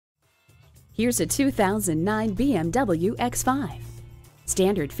Here's a 2009 BMW X5.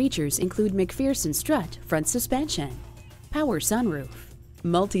 Standard features include McPherson strut front suspension, power sunroof,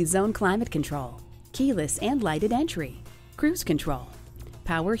 multi-zone climate control, keyless and lighted entry, cruise control,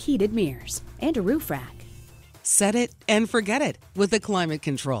 power heated mirrors, and a roof rack. Set it and forget it with the climate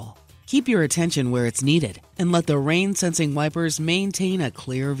control. Keep your attention where it's needed and let the rain-sensing wipers maintain a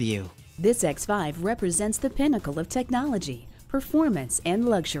clear view. This X5 represents the pinnacle of technology, performance, and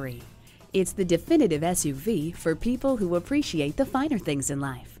luxury. It's the definitive SUV for people who appreciate the finer things in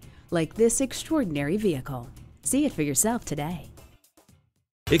life, like this extraordinary vehicle. See it for yourself today.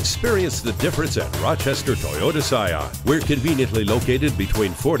 Experience the difference at Rochester Toyota Scion. We're conveniently located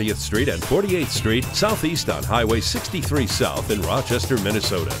between 40th Street and 48th Street, southeast on Highway 63 South in Rochester,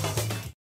 Minnesota.